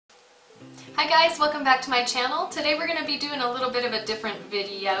Hi guys, welcome back to my channel. Today we're going to be doing a little bit of a different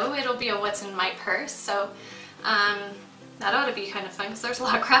video. It'll be a what's in my purse, so that ought to be kind of fun because there's a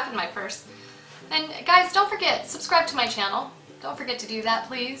lot of crap in my purse. And guys, don't forget, subscribe to my channel. Don't forget to do that,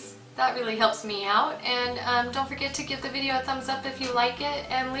 please. That really helps me out. And don't forget to give the video a thumbs up if you like it,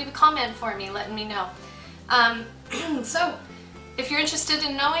 and leave a comment for me letting me know. So, if you're interested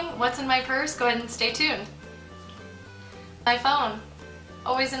in knowing what's in my purse, go ahead and stay tuned. My phone.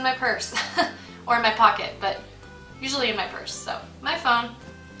 Always in my purse or in my pocket, but usually in my purse. So my phone,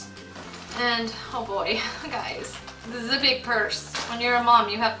 and oh boy, guys, this is a big purse. When you're a mom,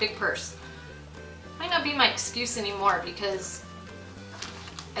 you have a big purse. Might not be my excuse anymore because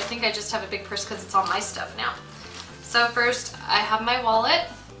I think I just have a big purse because it's all my stuff now. So first, I have my wallet,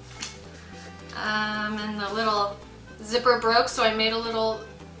 and the little zipper broke, so I made a little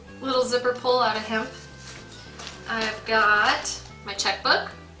zipper pull out of hemp. I've got my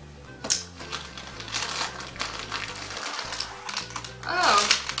checkbook. Oh,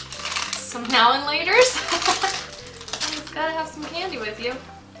 some now and laters. You've got to have some candy with you.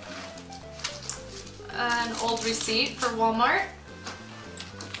 An old receipt for Walmart.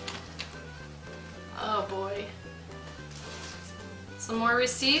 Oh boy. Some more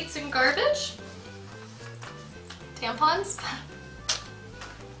receipts and garbage. Tampons.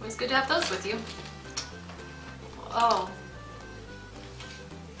 Always good to have those with you. Oh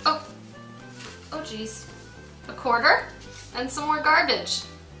geez. A quarter and some more garbage.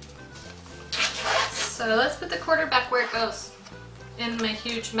 So let's put the quarter back where it goes. In my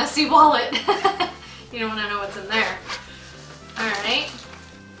huge messy wallet. You don't want to know what's in there. Alright.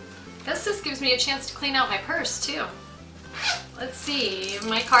 Guess this gives me a chance to clean out my purse too. Let's see.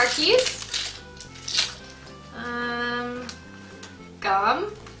 My car keys.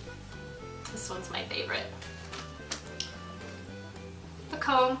 Gum. This one's my favorite. A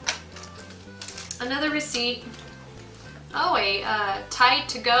comb. Another receipt. Oh, a Tide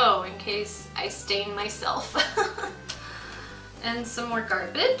to go in case I stain myself. And some more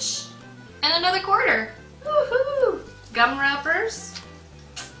garbage. And another quarter. Woohoo! Gum wrappers.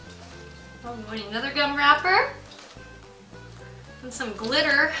 Oh boy, another gum wrapper. And some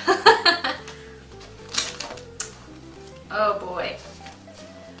glitter. Oh boy.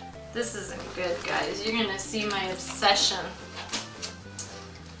 This isn't good, guys. You're gonna see my obsession.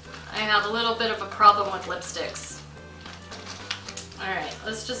 I have a little bit of a problem with lipsticks. Alright,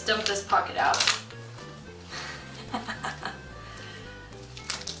 let's just dump this pocket out.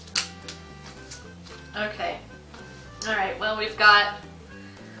 Okay. Alright, well we've got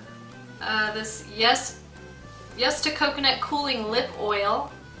this Yes to Coconut Cooling Lip Oil.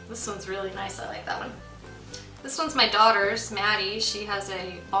 This one's really nice, I like that one. This one's my daughter's, Maddie. She has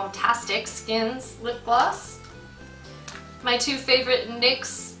a Bombastic Skins lip gloss. My two favorite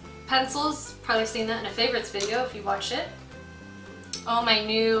NYX pencils, probably seen that in a favorites video if you watched it. Oh, my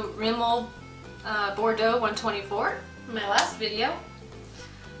new Rimmel Bordeaux 124 in my last video.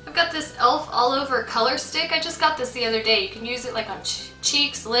 I've got this e.l.f. All Over Color Stick. I just got this the other day. You can use it like on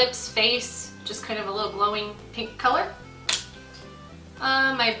cheeks, lips, face, just kind of a little glowing pink color.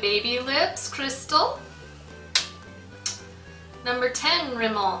 My Baby Lips Crystal. Number 10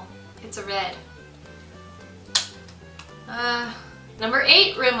 Rimmel. It's a red. Number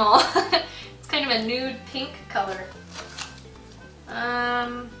 8 Rimmel. It's kind of a nude pink color.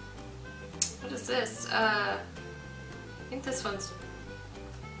 What is this? I think this one's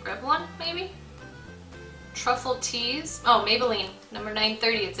Revlon, maybe? Truffle Tease. Oh, Maybelline. Number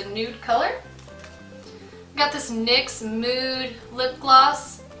 930. It's a nude color. Got this NYX Mood Lip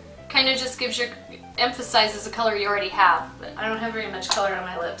Gloss. Kind of just gives emphasizes a color you already have, but I don't have very much color on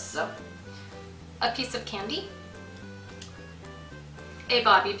my lips, so. A piece of candy. A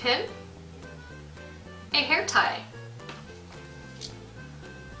bobby pin, a hair tie,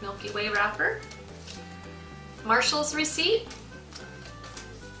 Milky Way wrapper, Marshall's receipt.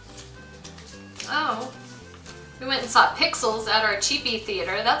 Oh, we went and saw Pixels at our Cheapy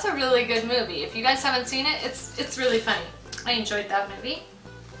Theater. That's a really good movie. If you guys haven't seen it, it's really funny. I enjoyed that movie.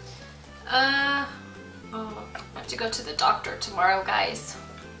 Oh, I have to go to the doctor tomorrow, guys.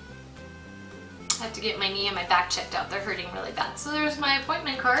 I have to get my knee and my back checked out. They're hurting really bad. So there's my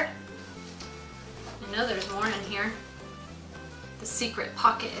appointment card. I know there's more in here. The secret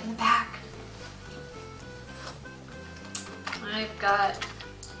pocket in the back. I've got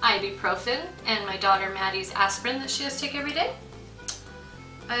ibuprofen and my daughter Maddie's aspirin that she has to take every day.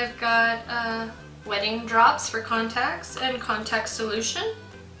 I've got wedding drops for contacts and contact solution.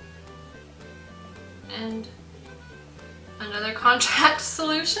 And another contact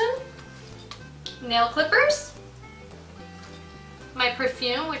solution. Nail clippers, my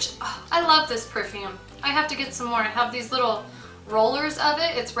perfume, which I love this perfume. I have to get some more. I have these little rollers of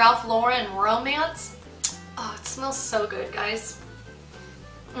it. It's Ralph Lauren Romance. Oh, it smells so good, guys.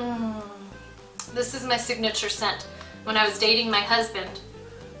 This is my signature scent. When I was dating my husband,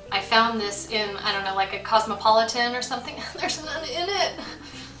 I found this in, I don't know, like a Cosmopolitan or something. There's none in it.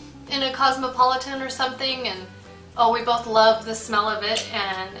 In a Cosmopolitan or something, and oh, we both love the smell of it,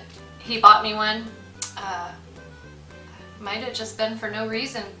 and he bought me one. Might have just been for no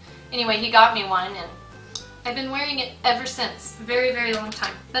reason. Anyway, he got me one, and I've been wearing it ever since. Very, very long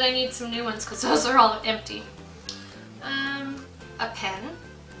time. But I need some new ones because those are all empty. A pen.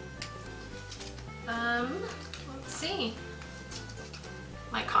 Let's see.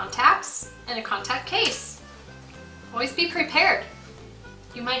 My contacts and a contact case. Always be prepared.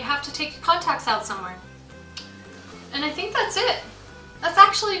 You might have to take your contacts out somewhere. And I think that's it. That's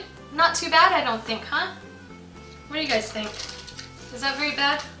actually not too bad, I don't think, huh? What do you guys think? Is that very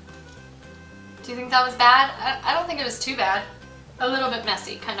bad? Do you think that was bad? I don't think it was too bad. A little bit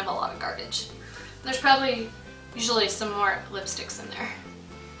messy, kind of a lot of garbage. There's probably usually some more lipsticks in there.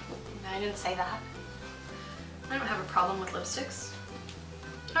 No, I didn't say that. I don't have a problem with lipsticks.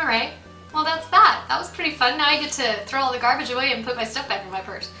 Alright, well that's that. That was pretty fun. Now I get to throw all the garbage away and put my stuff back in my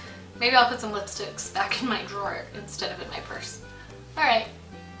purse. Maybe I'll put some lipsticks back in my drawer instead of in my purse. Alright,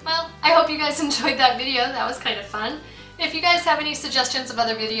 well, I hope you guys enjoyed that video. That was kind of fun. If you guys have any suggestions of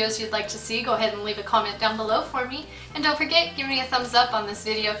other videos you'd like to see, go ahead and leave a comment down below for me. And don't forget, give me a thumbs up on this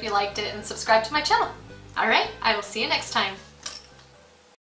video if you liked it and subscribe to my channel. Alright, I will see you next time.